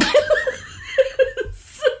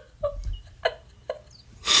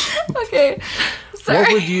 Okay. Sorry.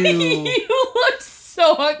 What would you... You look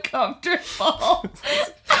so uncomfortable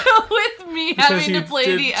with me having you to play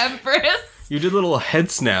did- the Empress. You did a little head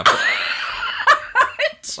snap.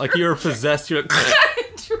 Like you were possessed. You're like... I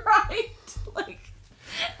tried to like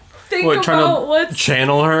think What, trying about to what's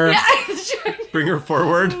channel her? yeah, I tried Bring her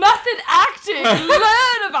forward? method acting.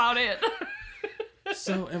 Learn about it.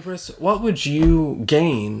 So, Empress, what would you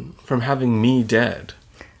gain from having me dead?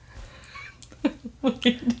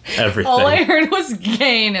 Everything. All I heard was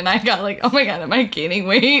gain, and I got like, oh my god, am I gaining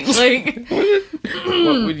weight? Like,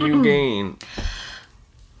 What would you gain?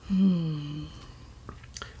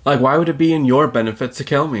 Like, why would it be in your benefit to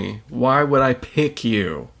kill me? Why would I pick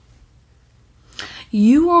you?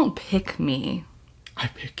 you won't pick me. I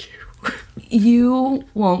pick you. You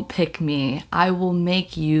won't pick me. I will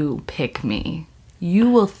make you pick me. You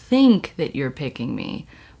will think that you're picking me,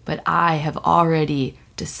 but I have already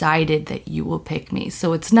decided that you will pick me,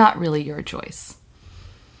 so it's not really your choice.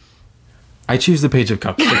 I choose the Page of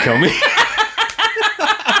Cups to kill me.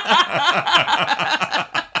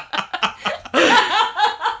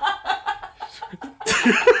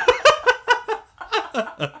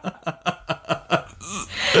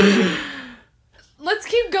 Let's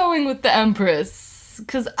keep going with the Empress,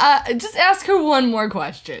 because just ask her one more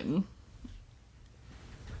question.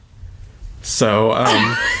 So,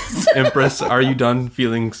 Empress, are you done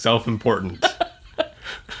feeling self-important?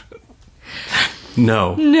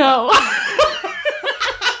 No. No.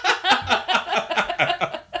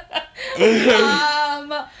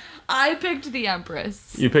 I picked the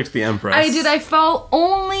Empress. You picked the Empress. I did. I felt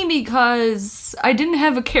only because I didn't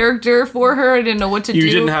have a character for her. I didn't know what to do. You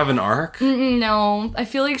didn't have an arc? No, I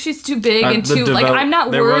feel like she's too big and The too like I'm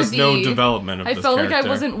not there worthy. was no development of I this felt like I character.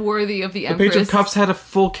 wasn't worthy of the The Empress. Page of Cups had a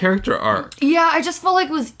full character arc. Yeah, I just felt like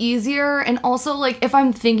it was easier, and also like if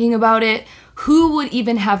I'm thinking about it, who would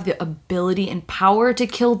even have the ability and power to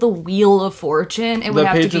kill the Wheel of Fortune? It would The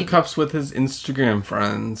have Page to be. of Cups with his Instagram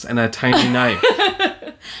friends and a tiny knife.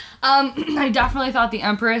 I definitely thought the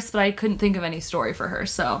Empress, but I couldn't think of any story for her.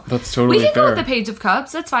 So That's totally we can go fair. with the Page of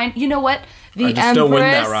Cups. That's fine. You know what? The I just Empress still win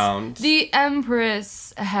that round. The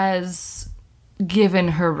Empress has given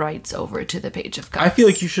her rights over to the Page of Cups. I feel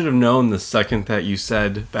like you should have known the second that you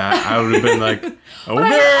said that. I would have been like, okay,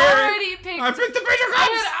 I picked the Page of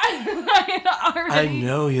Cups. I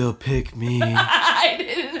know you'll pick me. I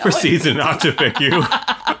didn't know. Proceeds not to pick you.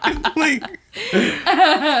 Like,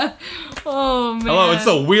 oh man. hello, it's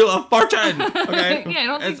the Wheel of Fortune. Okay. Yeah, I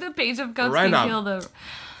don't think the Page of Cups random. can kill the.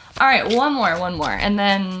 All right, one more, and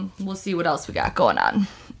then we'll see what else we got going on.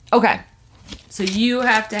 Okay, so you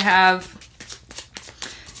have to have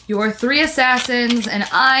your 3 assassins, and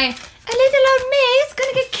a little old me is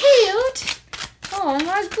gonna get killed. Oh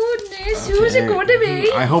my goodness, who is it going to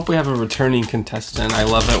be? I hope we have a returning contestant. I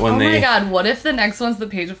love it when Oh they. my god, what if the next one's the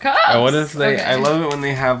Page of Cups? What if they? Okay. I love it when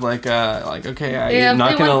they have like okay, Yeah, I'm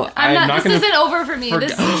not gonna. I'm not this gonna. isn't over for me.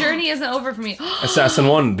 This journey isn't over for me. Assassin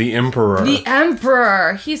 1, the Emperor. The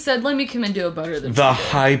Emperor. He said, "Let me come and do it better than The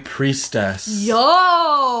High Priestess.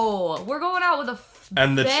 Yo, we're going out with a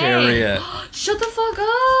And the bang. Chariot. Shut the fuck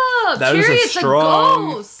up. That is Chariot's a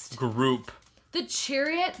strong ghost. group. The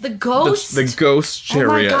Chariot, the ghost. The Ghost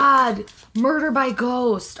Chariot. Oh my god, murder by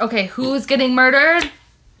ghost. Okay, who is getting murdered?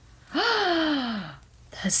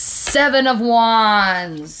 The 7 of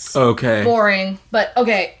Wands. Okay. Boring, but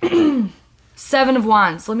okay. 7 of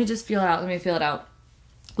Wands. Let me just feel it out. Let me feel it out.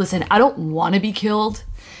 Listen, I don't want to be killed.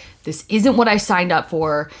 This isn't what I signed up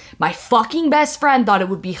for. My fucking best friend thought it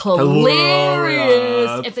would be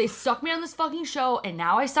hilarious if they stuck me on this fucking show, and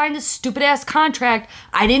now I signed this stupid ass contract.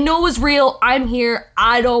 I didn't know it was real. I'm here.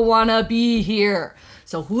 I don't want to be here.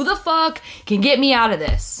 So who the fuck can get me out of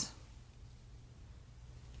this?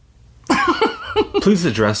 Please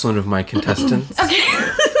address one of my contestants. Okay.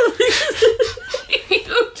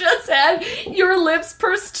 You just had your lips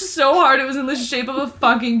pursed so hard it was in the shape of a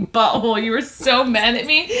fucking butthole. You were so mad at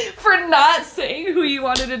me for not saying who you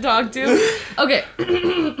wanted to talk to. Okay.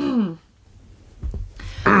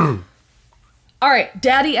 All right,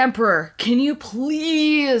 Daddy Emperor, can you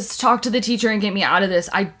please talk to the teacher and get me out of this?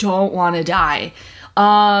 I don't want to die.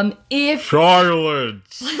 If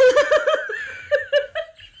Silence.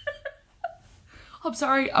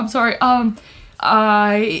 I'm sorry.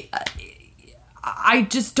 I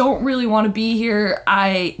just don't really want to be here.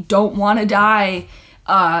 I don't want to die.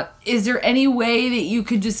 Is there any way that you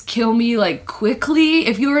could just kill me, like, quickly?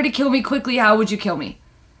 If you were to kill me quickly, how would you kill me?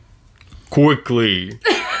 Quickly.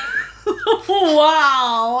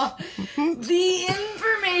 Wow. The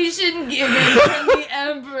information given from the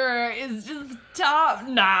Emperor is just top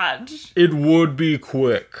notch. It would be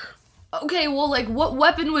quick. Okay, well, like, what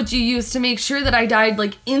weapon would you use to make sure that I died,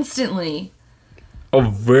 like, instantly? A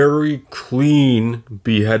very clean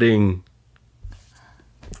beheading.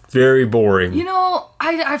 Very boring. You know,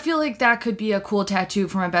 I feel like that could be a cool tattoo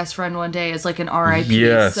for my best friend one day as, like, an R.I.P.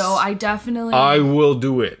 Yes. So I definitely... I will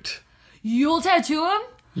do it. You'll tattoo him?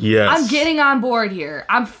 Yes. I'm getting on board here.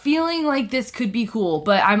 I'm feeling like this could be cool,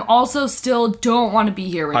 but I'm also still don't want to be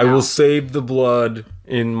here right now. I will save the blood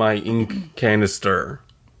in my ink canister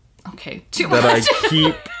Okay, too that much. I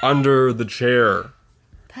keep under the chair.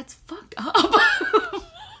 That's fucked up.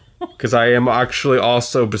 Because I am actually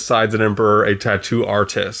also, besides an emperor, a tattoo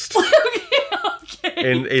artist. okay.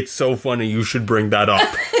 And it's so funny, you should bring that up.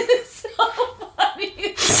 It's so funny.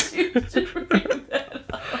 You should bring that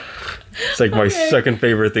up. It's like my second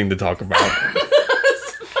favorite thing to talk about.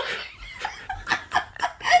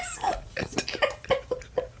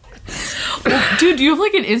 Dude, do you have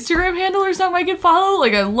like an Instagram handle or something I can follow?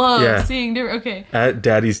 Like, I love seeing different. Okay. At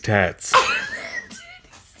Daddy's Tats.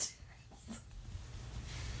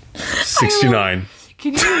 69.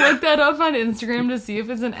 Can you look that up on Instagram to see if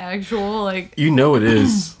it's an actual, like... You know it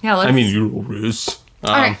is. Yeah, let's... I mean, you know it is.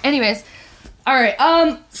 Alright, anyways. Alright,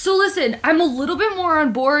 so listen, I'm a little bit more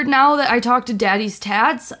on board now that I talked to Daddy's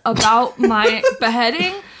Tats about my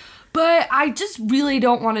beheading, but I just really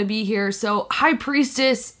don't want to be here. So, High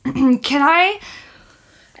Priestess, can I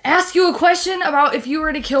ask you a question about if you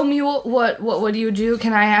were to kill me, what would you do?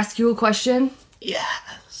 Can I ask you a question?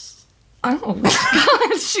 Yes. Oh my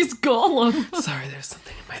god, she's Gollum. Sorry, there's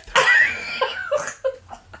something in my throat.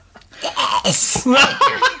 Yes.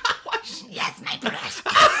 Yes, my precious.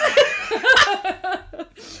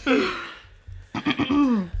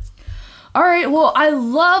 All right, well, I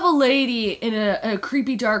love a lady in a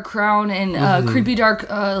creepy dark crown and creepy dark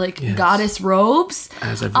goddess robes.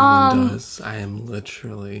 As everyone does. I am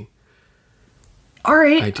literally All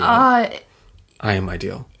right, ideal. I am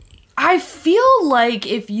ideal. I feel like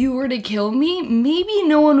if you were to kill me, maybe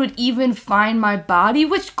no one would even find my body,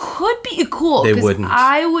 which could be cool. They 'cause wouldn't.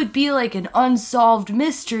 I would be like an unsolved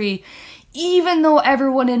mystery, even though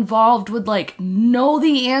everyone involved would like know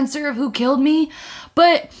the answer of who killed me.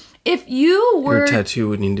 But If you were... Your tattoo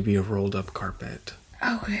would need to be a rolled up carpet.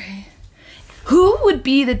 Okay. Who would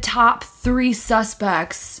be the top 3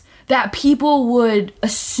 suspects that people would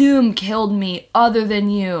assume killed me other than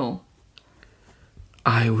you?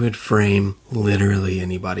 I would frame literally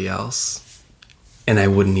anybody else. And I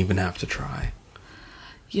wouldn't even have to try.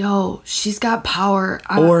 Yo, she's got power.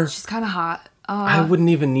 She's kind of hot. I wouldn't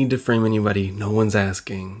even need to frame anybody. No one's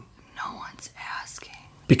asking. No one's asking.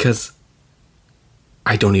 Because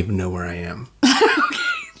I don't even know where I am.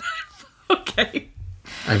 Okay.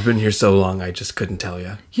 I've been here so long, I just couldn't tell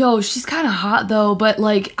you. Yo, she's kind of hot though, but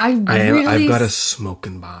like I've got a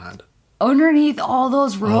smoking bod. Underneath all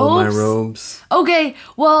those robes? All my robes. Okay,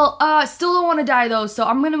 well, still don't want to die though, so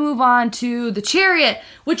I'm gonna move on to the Chariot,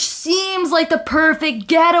 which seems like the perfect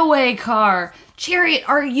getaway car. Chariot,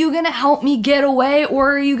 are you gonna help me get away,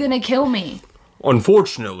 or are you gonna kill me?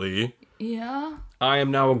 Unfortunately, Yeah? I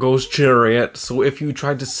am now a ghost chariot, so if you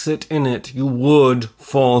tried to sit in it, you would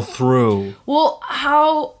fall through. Well,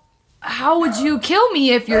 how would you kill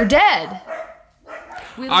me if you're dead?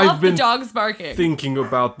 We love the dogs barking. Thinking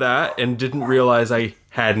about that and didn't realize I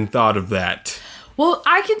hadn't thought of that. Well,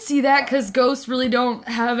 I can see that because ghosts really don't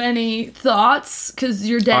have any thoughts because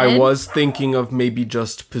you're dead. I was thinking of maybe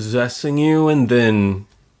just possessing you and then...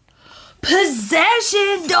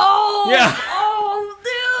 Possession, dog! Yeah. Oh,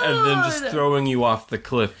 dude! And then just throwing you off the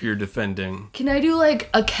cliff you're defending. Can I do like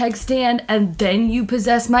a keg stand and then you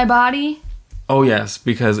possess my body? Oh yes,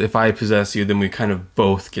 because if I possess you, then we kind of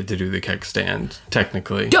both get to do the keg stand,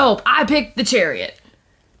 technically. Dope! I picked the Chariot.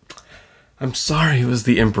 I'm sorry it was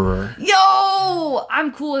the Emperor. Yo!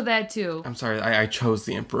 I'm cool with that too. I'm sorry, I chose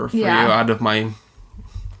the Emperor for Yeah. you out of my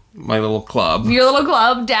little club. Your little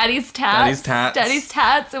club, Daddy's Tats. Daddy's Tats. Daddy's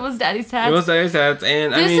Tats. It was Daddy's Tats. It was Daddy's Tats,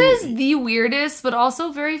 and This is the weirdest, but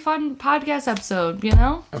also very fun podcast episode, you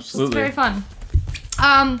know? Absolutely. It's very fun.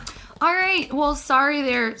 All right. Well, sorry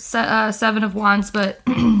there, Seven of Wands, but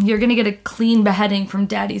you're going to get a clean beheading from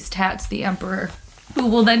Daddy's Tats, the Emperor, who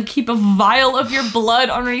will then keep a vial of your blood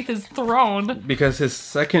underneath his throne. Because his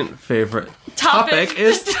second favorite Topic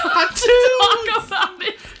is to tattoos. talk about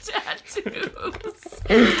his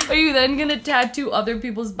tattoos. Are you then going to tattoo other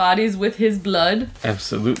people's bodies with his blood?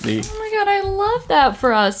 Absolutely. Oh my god, I love that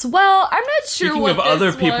for us. Well, I'm not sure Speaking what of other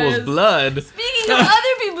this people's was. blood. Speaking of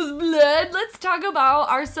other people's blood, let's talk about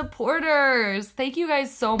our supporters. Thank you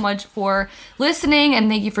guys so much for listening, and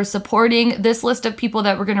thank you for supporting this list of people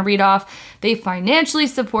that we're going to read off. They financially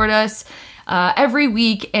support us every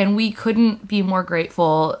week, and we couldn't be more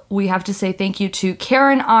grateful. We have to say thank you to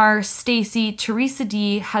Karen R., Stacy, Teresa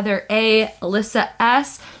D., Heather A., Alyssa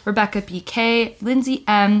S., Rebecca BK, Lindsay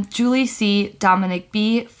M., Julie C., Dominic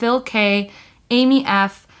B., Phil K., Amy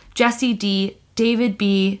F., Jesse D., David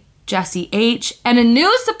B., Jesse H., and a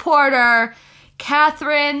new supporter,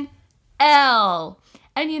 Catherine L.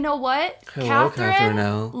 And you know what? Hello, Catherine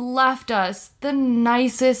L. left us the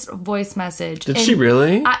nicest voice message. Did she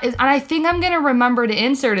really? I think I'm going to remember to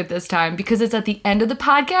insert it this time because it's at the end of the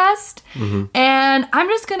podcast. Mm-hmm. And I'm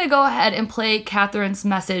just going to go ahead and play Catherine's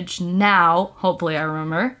message now. Hopefully I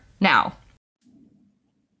remember. Now.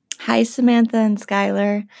 Hi, Samantha and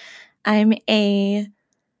Skylar. I'm a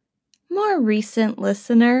more recent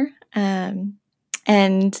listener and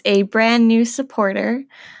a brand new supporter.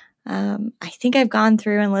 I think I've gone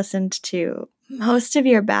through and listened to most of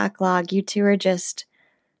your backlog. You two are just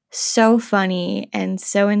so funny and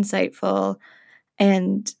so insightful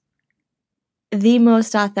and the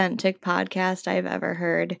most authentic podcast I've ever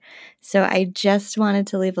heard. So I just wanted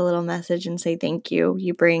to leave a little message and say thank you.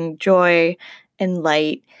 You bring joy and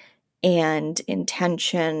light and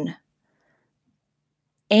intention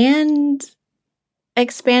and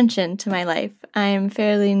expansion to my life. I'm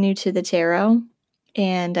fairly new to the tarot,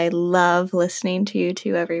 and I love listening to you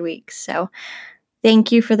two every week. So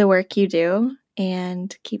thank you for the work you do,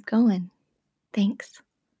 and keep going. Thanks.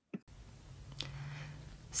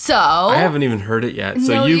 So I haven't even heard it yet.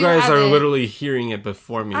 So No, you you guys are haven't. literally hearing it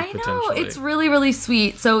before me, I know, potentially. it's really, really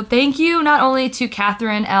sweet. So thank you not only to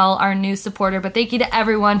Catherine L., our new supporter, but thank you to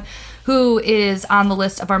everyone who is on the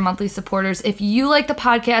list of our monthly supporters. If you like the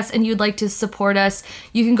podcast and you'd like to support us,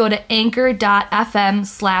 you can go to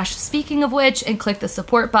anchor.fm/speaking of which and click the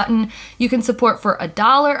support button. You can support for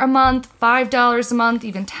 $1 a month, $5 a month,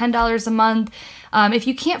 even $10 a month. If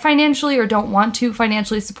you can't financially or don't want to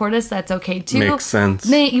financially support us, that's okay too. Makes sense.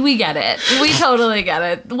 We get it. We totally get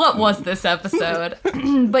it. What was this episode?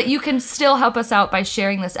 But you can still help us out by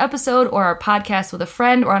sharing this episode or our podcast with a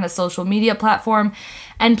friend or on a social media platform.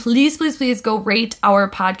 And please, please, please go rate our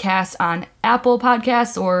podcast on Apple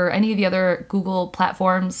Podcasts or any of the other Google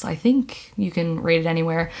platforms. I think you can rate it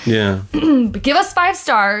anywhere. Yeah. But give us 5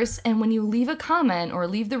 stars, and when you leave a comment or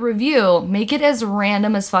leave the review, make it as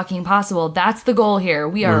random as fucking possible. That's the goal here.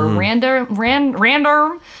 We are random.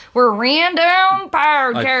 We're random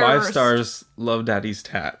podcast. Like 5 stars, love daddy's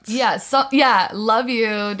tats. Yeah, love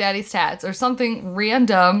you, daddy's tats, or something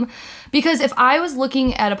random. Because if I was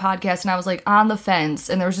looking at a podcast and I was like on the fence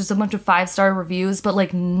and there was just a bunch of 5-star reviews, but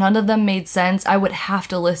like none of them made sense, I would have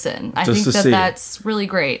to listen. I think that's really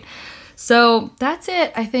great. So that's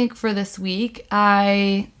it, I think, for this week.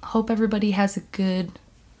 I hope everybody has a good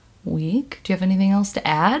week. Do you have anything else to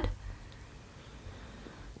add?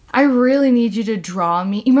 I really need you to draw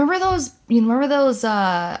me. You remember those,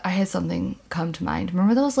 I had something come to mind.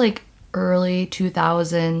 Remember those like early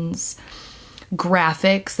 2000s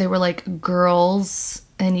graphics? They were like girls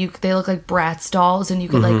and they look like Bratz dolls, and you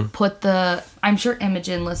could like put I'm sure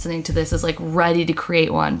Imogen listening to this is like ready to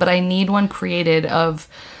create one, but I need one created of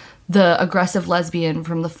the aggressive lesbian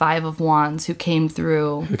from the Five of Wands who came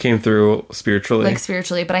through spiritually. Like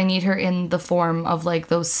spiritually, but I need her in the form of like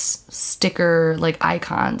those sticker like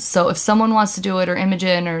icons. So if someone wants to do it, or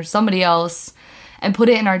Imogen or somebody else, and put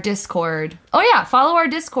it in our Discord. Oh yeah, follow our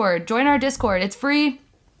Discord. Join our Discord. It's free.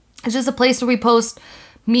 It's just a place where we post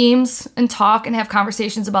memes and talk and have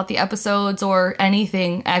conversations about the episodes or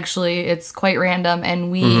anything. Actually, it's quite random,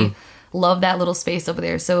 and we love that little space over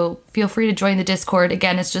there. So feel free to join the Discord.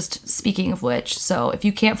 Again, it's just speaking of which. So if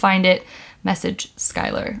you can't find it, message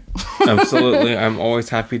Skylar. Absolutely. I'm always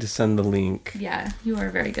happy to send the link. Yeah, you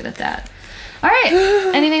are very good at that. All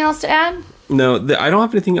right. Anything else to add? No, I don't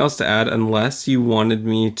have anything else to add unless you wanted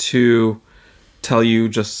me to tell you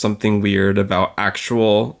just something weird about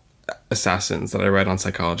actual assassins that I read on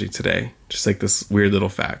Psychology Today. Just like this weird little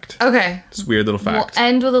fact. Okay. This weird little fact. We'll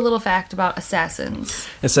end with a little fact about assassins.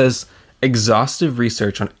 It says, exhaustive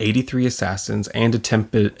research on 83 assassins and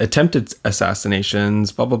attempted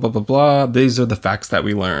assassinations, blah, blah, blah, blah, blah. These are the facts that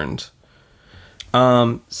we learned.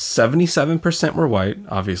 77% were white,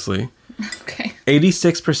 obviously. Okay.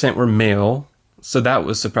 86% were male. So that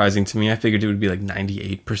was surprising to me. I figured it would be like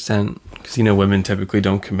 98%. Because, women typically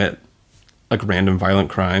don't commit like random violent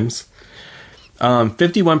crimes.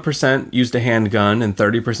 51% used a handgun and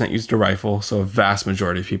 30% used a rifle. So a vast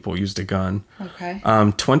majority of people used a gun. Okay.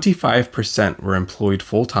 25% were employed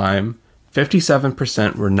full time.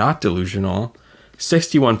 57% were not delusional.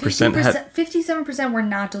 61% had... 57% were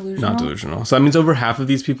not delusional? Not delusional. So that means over half of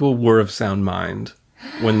these people were of sound mind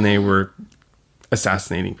when they were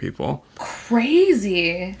assassinating people.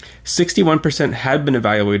 Crazy. 61% had been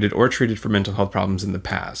evaluated or treated for mental health problems in the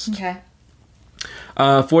past. Okay.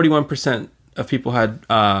 41% of people had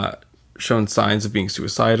shown signs of being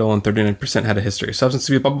suicidal, and 39% had a history of substance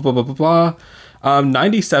abuse, blah, blah, blah, blah, blah, blah.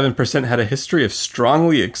 97% had a history of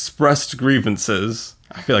strongly expressed grievances.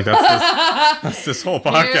 I feel like that's this whole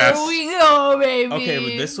podcast. Here we go, baby. Okay,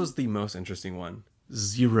 but this was the most interesting one.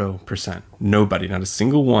 0%. Nobody, not a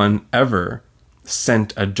single one, ever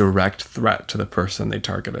sent a direct threat to the person they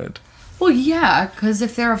targeted. Well, yeah, because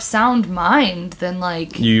if they're of sound mind, then,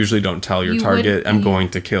 like... You usually don't tell your target, I'm going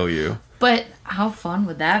to kill you. But how fun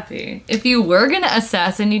would that be? If you were going to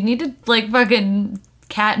assassin, you'd need to, like, fucking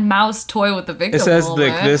cat and mouse toy with the victim. It says,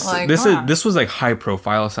 this was, like,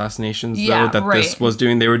 high-profile assassinations, though, that this was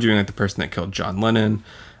doing. They were doing, like, the person that killed John Lennon,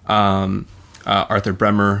 Arthur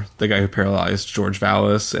Bremer, the guy who paralyzed George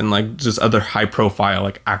Vallis, and like just other high profile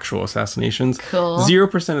like actual assassinations. Cool.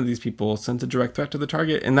 0% of these people sent a direct threat to the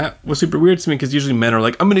target, and that was super weird to me because usually men are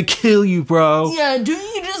like, I'm gonna kill you, bro. Yeah, do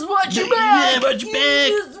you just watch your back? Yeah, watch your back.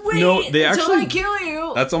 Just wait no, they until actually I kill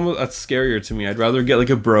you. That's scarier to me. I'd rather get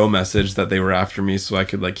like a bro message that they were after me so I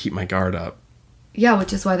could like keep my guard up. Yeah,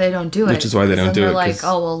 which is why they don't do it. Which is why they don't do it. Like,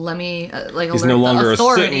 oh well, let me like he's alert no longer the a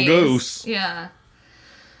authorities. sitting goose. Yeah.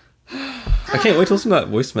 I can't wait to listen to that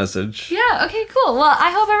voice message. Yeah, okay, cool. Well, I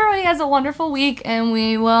hope everybody has a wonderful week, and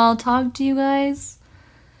we will talk to you guys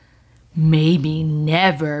maybe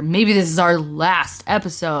never. Maybe this is our last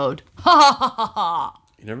episode. Ha ha ha ha ha.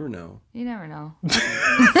 You never know. You never know.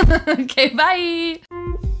 Okay, bye.